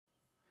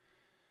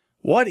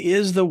What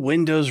is the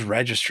Windows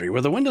registry?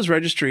 Well, the Windows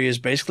registry is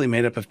basically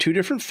made up of two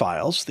different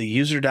files, the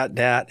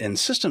user.dat and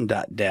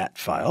system.dat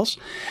files,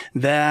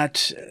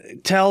 that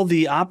tell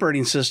the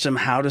operating system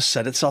how to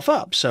set itself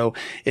up. So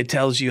it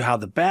tells you how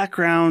the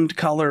background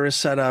color is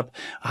set up,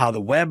 how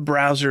the web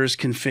browser is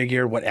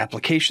configured, what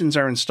applications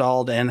are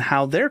installed, and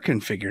how they're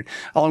configured,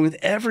 along with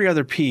every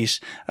other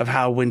piece of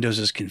how Windows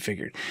is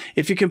configured.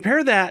 If you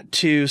compare that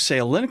to, say,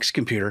 a Linux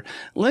computer,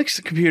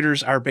 Linux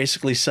computers are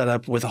basically set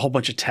up with a whole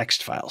bunch of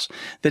text files.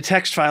 The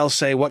text files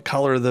say what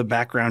color the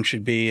background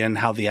should be and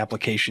how the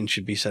application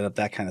should be set up,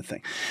 that kind of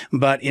thing.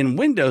 But in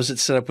Windows,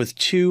 it's set up with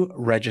two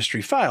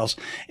registry files.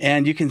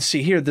 And you can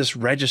see here, this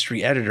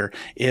registry editor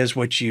is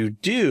what you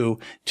do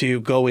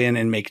to go in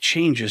and make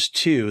changes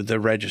to the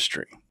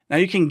registry. Now,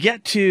 you can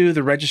get to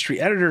the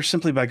registry editor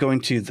simply by going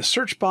to the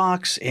search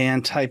box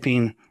and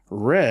typing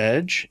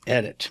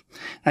regedit.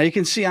 Now, you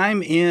can see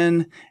I'm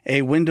in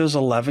a Windows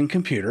 11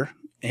 computer.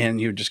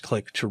 And you just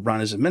click to run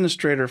as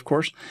administrator, of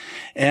course.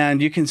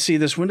 And you can see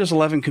this Windows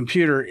 11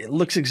 computer, it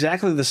looks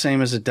exactly the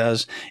same as it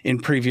does in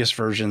previous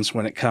versions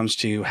when it comes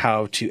to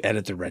how to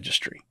edit the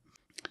registry.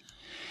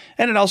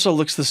 And it also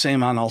looks the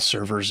same on all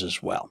servers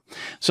as well.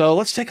 So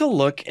let's take a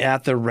look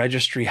at the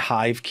registry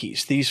hive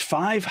keys. These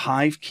 5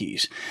 hive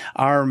keys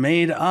are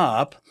made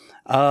up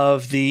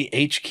of the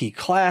HKey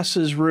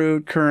classes,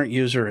 root, current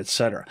user,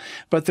 etc.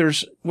 But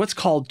there's what's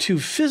called 2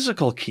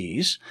 physical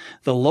keys,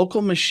 the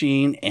local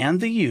machine and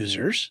the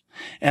users,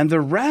 and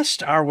the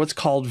rest are what's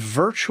called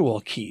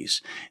virtual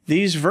keys.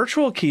 These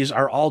virtual keys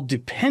are all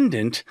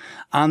dependent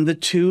on the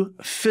 2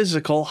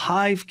 physical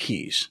hive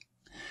keys.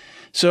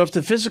 So if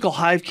the physical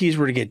hive keys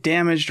were to get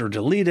damaged or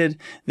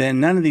deleted, then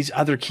none of these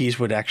other keys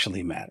would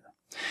actually matter.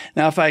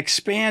 Now, if I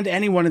expand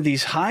any one of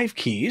these hive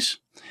keys,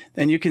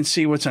 then you can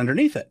see what's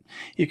underneath it.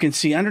 You can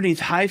see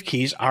underneath hive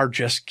keys are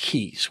just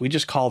keys. We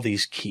just call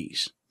these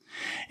keys.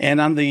 And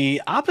on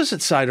the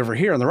opposite side over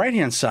here, on the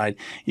right-hand side,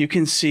 you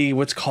can see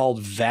what's called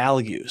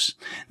values.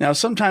 Now,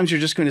 sometimes you're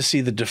just going to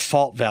see the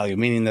default value,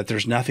 meaning that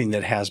there's nothing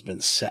that has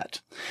been set.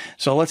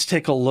 So let's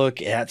take a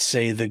look at,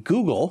 say, the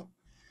Google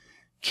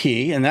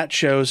key, and that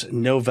shows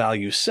no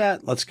value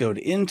set. Let's go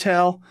to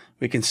Intel.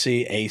 We can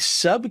see a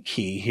sub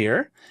key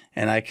here,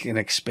 and I can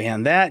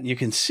expand that. You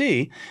can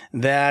see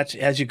that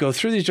as you go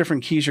through these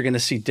different keys, you're going to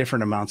see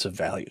different amounts of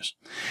values.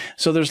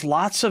 So there's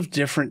lots of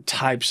different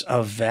types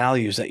of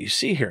values that you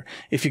see here.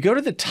 If you go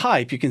to the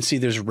type, you can see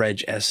there's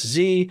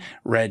reg.sz,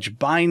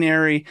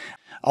 reg.binary,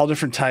 all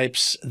different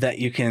types that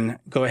you can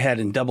go ahead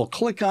and double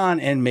click on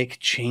and make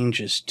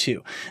changes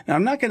to. Now,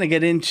 I'm not going to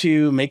get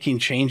into making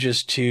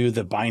changes to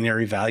the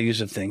binary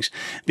values of things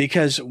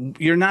because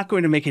you're not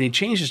going to make any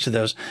changes to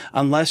those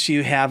unless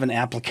you have an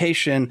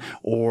application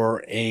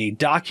or a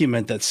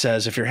document that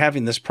says, if you're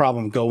having this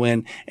problem, go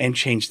in and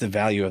change the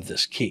value of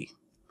this key.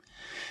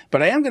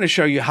 But I am going to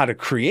show you how to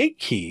create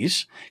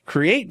keys,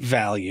 create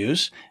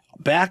values,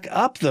 back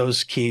up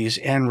those keys,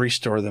 and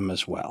restore them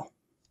as well.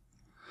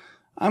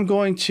 I'm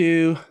going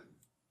to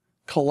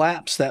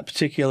collapse that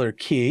particular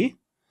key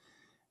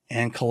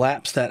and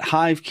collapse that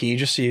hive key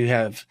just so you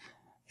have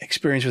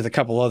experience with a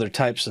couple other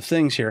types of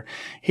things here.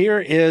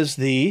 Here is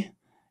the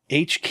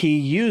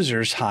HKey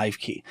users hive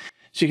key.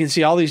 So you can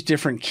see all these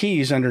different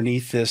keys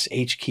underneath this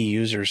HKey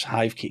users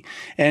hive key.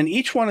 And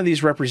each one of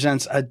these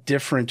represents a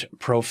different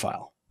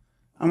profile.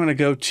 I'm going to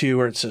go to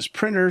where it says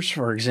printers,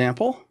 for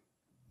example,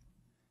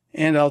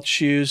 and I'll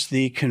choose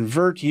the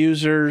convert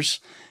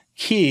users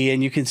key,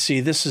 and you can see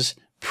this is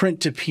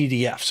print to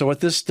PDF. So what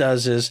this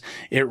does is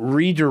it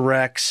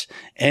redirects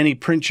any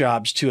print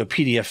jobs to a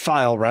PDF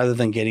file rather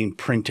than getting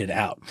printed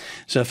out.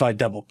 So if I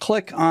double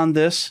click on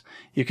this,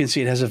 you can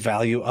see it has a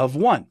value of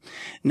 1.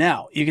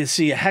 Now, you can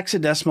see a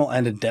hexadecimal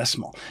and a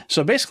decimal.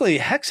 So basically,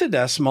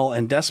 hexadecimal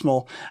and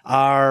decimal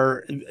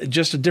are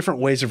just different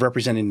ways of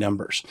representing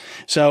numbers.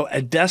 So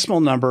a decimal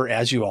number,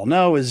 as you all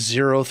know, is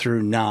 0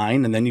 through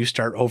 9, and then you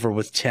start over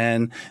with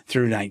 10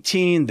 through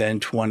 19, then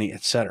 20,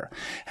 etc.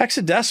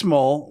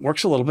 Hexadecimal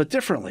works a little bit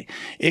differently.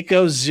 It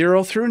goes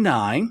 0 through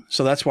 9,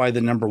 so that's why the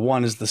number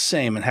 1 is the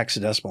same in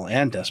hexadecimal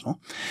and decimal.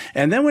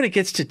 And then when it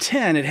gets to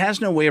 10, it has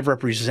no way of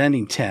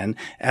representing 10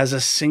 as a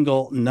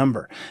single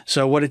number.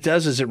 So what it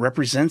does is it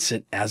represents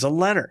it as a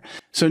letter.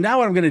 So now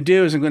what I'm going to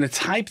do is I'm going to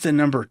type the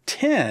number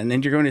 10,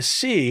 and you're going to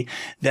see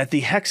that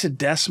the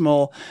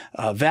hexadecimal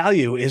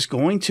value is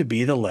going to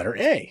be the letter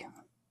A.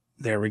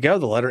 There we go.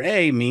 The letter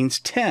A means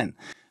 10.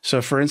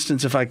 So for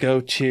instance, if I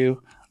go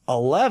to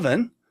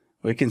 11,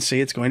 we can see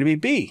it's going to be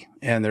B,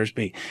 and there's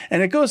B.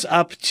 And it goes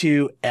up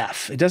to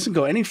F. It doesn't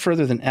go any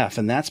further than F,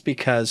 and that's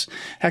because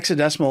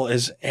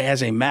hexadecimal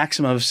has a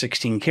maximum of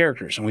 16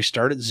 characters, and we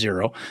start at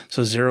 0,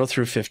 so 0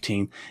 through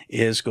 15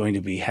 is going to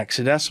be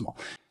hexadecimal.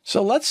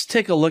 So let's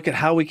take a look at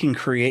how we can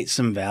create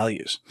some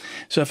values.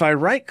 So if I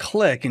right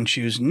click and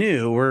choose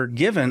new, we're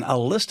given a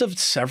list of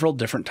several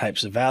different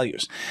types of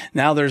values.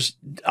 Now there's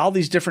all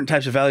these different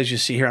types of values you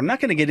see here. I'm not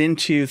going to get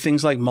into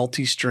things like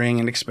multi-string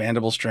and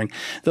expandable string.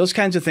 Those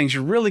kinds of things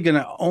you're really going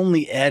to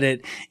only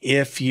edit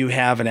if you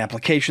have an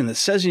application that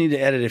says you need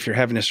to edit if you're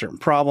having a certain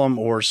problem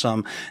or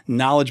some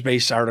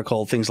knowledge-based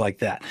article, things like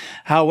that.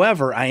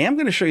 However, I am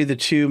going to show you the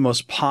two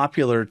most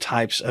popular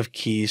types of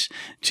keys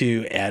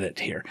to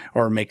edit here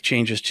or make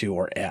changes to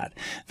or add.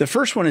 The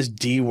first one is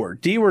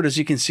DWord. DWord, as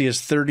you can see, is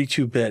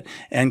 32-bit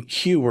and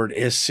QWord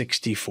is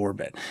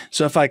 64-bit.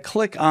 So if I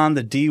click on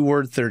the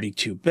DWord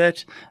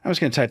 32-bit, I'm just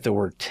going to type the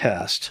word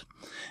test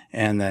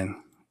and then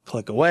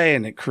click away,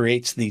 and it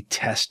creates the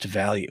test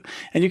value.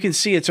 And you can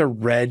see it's a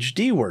reg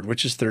DWord,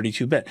 which is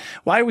 32-bit.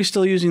 Why are we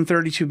still using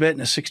 32-bit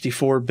in a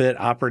 64-bit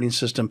operating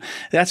system?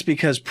 That's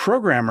because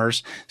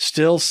programmers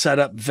still set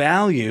up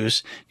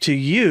values to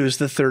use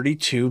the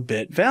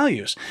 32-bit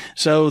values.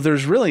 So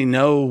there's really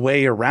no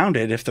way around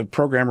it if the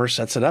programmer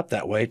sets it up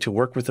that way to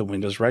work with the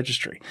Windows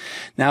registry.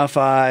 Now, if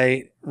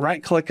I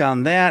right click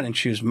on that and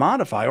choose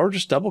modify or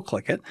just double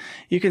click it,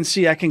 you can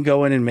see I can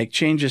go in and make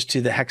changes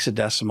to the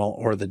hexadecimal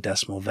or the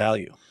decimal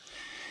value.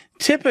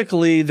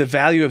 Typically, the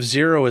value of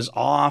 0 is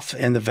off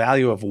and the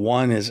value of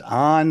 1 is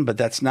on, but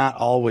that's not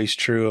always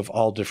true of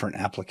all different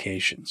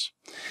applications.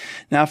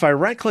 Now, if I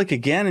right click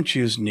again and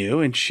choose new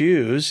and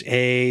choose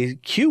a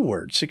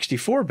QWord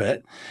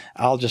 64-bit,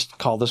 I'll just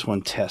call this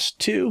one test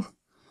 2.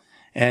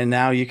 And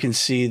now you can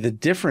see the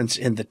difference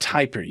in the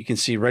type here. You can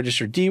see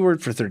register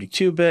DWord for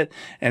 32-bit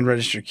and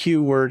register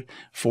QWord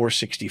for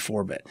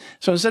 64-bit.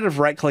 So instead of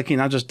right-clicking,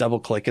 I'll just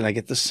double-click and I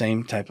get the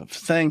same type of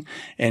thing.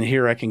 And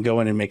here I can go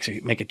in and make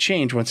a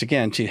change, once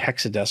again, to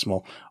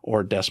hexadecimal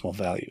or decimal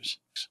values.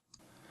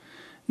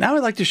 Now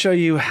I'd like to show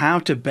you how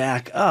to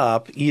back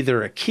up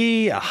either a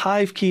key, a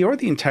Hive key, or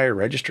the entire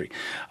registry.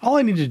 All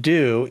I need to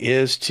do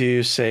is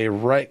to say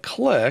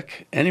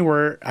right-click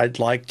anywhere I'd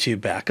like to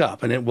back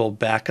up, and it will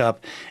back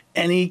up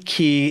any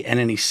key and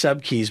any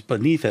subkeys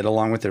beneath it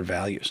along with their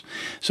values.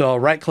 So I'll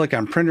right-click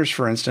on printers,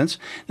 for instance.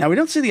 Now we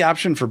don't see the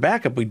option for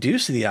backup. We do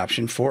see the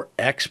option for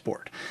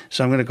export.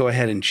 So I'm going to go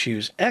ahead and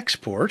choose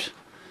export,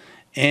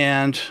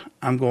 and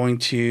I'm going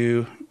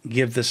to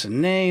give this a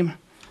name,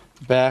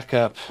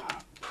 backup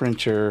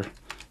printer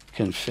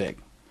config.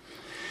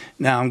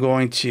 Now I'm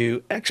going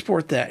to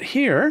export that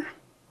here,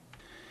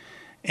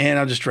 and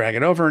I'll just drag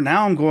it over.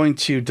 Now I'm going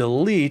to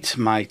delete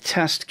my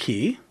test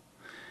key,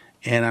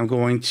 and I'm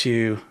going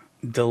to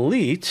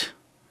delete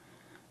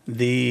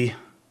the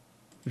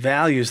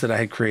values that I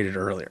had created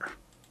earlier.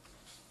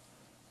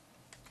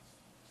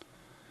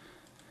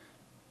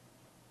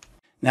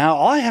 Now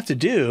all I have to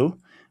do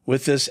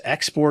with this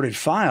exported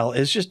file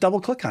is just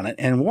double click on it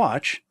and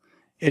watch.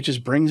 It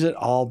just brings it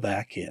all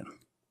back in.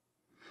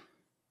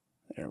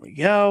 There we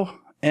go.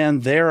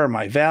 And there are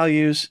my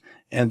values.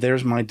 And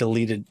there's my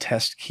deleted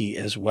test key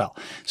as well.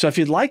 So if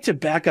you'd like to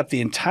back up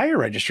the entire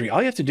registry, all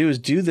you have to do is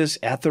do this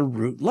at the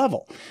root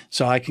level.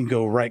 So I can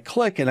go right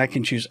click and I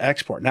can choose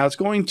export. Now it's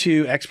going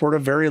to export a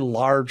very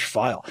large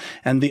file.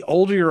 And the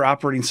older your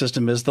operating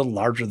system is, the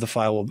larger the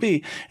file will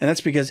be. And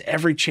that's because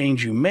every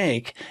change you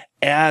make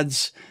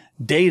adds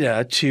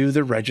data to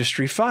the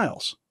registry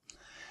files.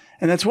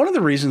 And that's one of the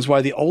reasons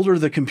why the older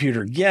the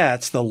computer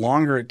gets, the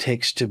longer it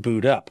takes to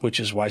boot up, which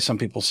is why some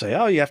people say,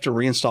 oh, you have to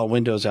reinstall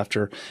Windows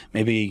after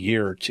maybe a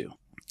year or two.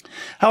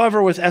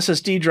 However, with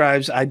SSD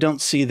drives, I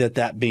don't see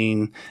that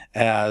being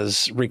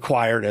as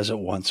required as it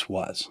once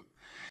was.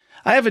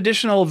 I have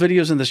additional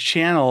videos on this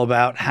channel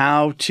about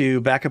how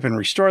to back up and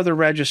restore the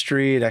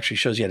registry. It actually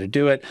shows you how to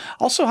do it.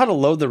 Also, how to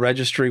load the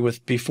registry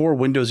before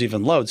Windows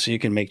even loads, so you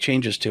can make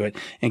changes to it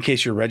in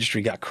case your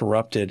registry got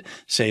corrupted,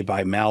 say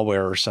by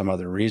malware or some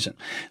other reason.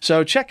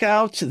 So check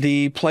out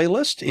the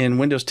playlist in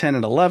Windows 10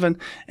 and 11,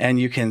 and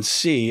you can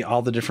see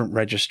all the different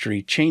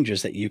registry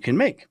changes that you can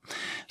make.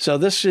 So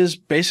this is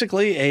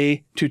basically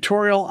a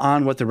tutorial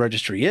on what the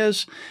registry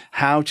is,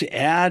 how to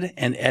add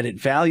and edit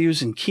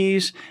values and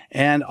keys,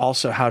 and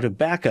also how to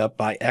back up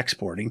by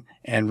exporting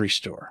and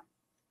restore.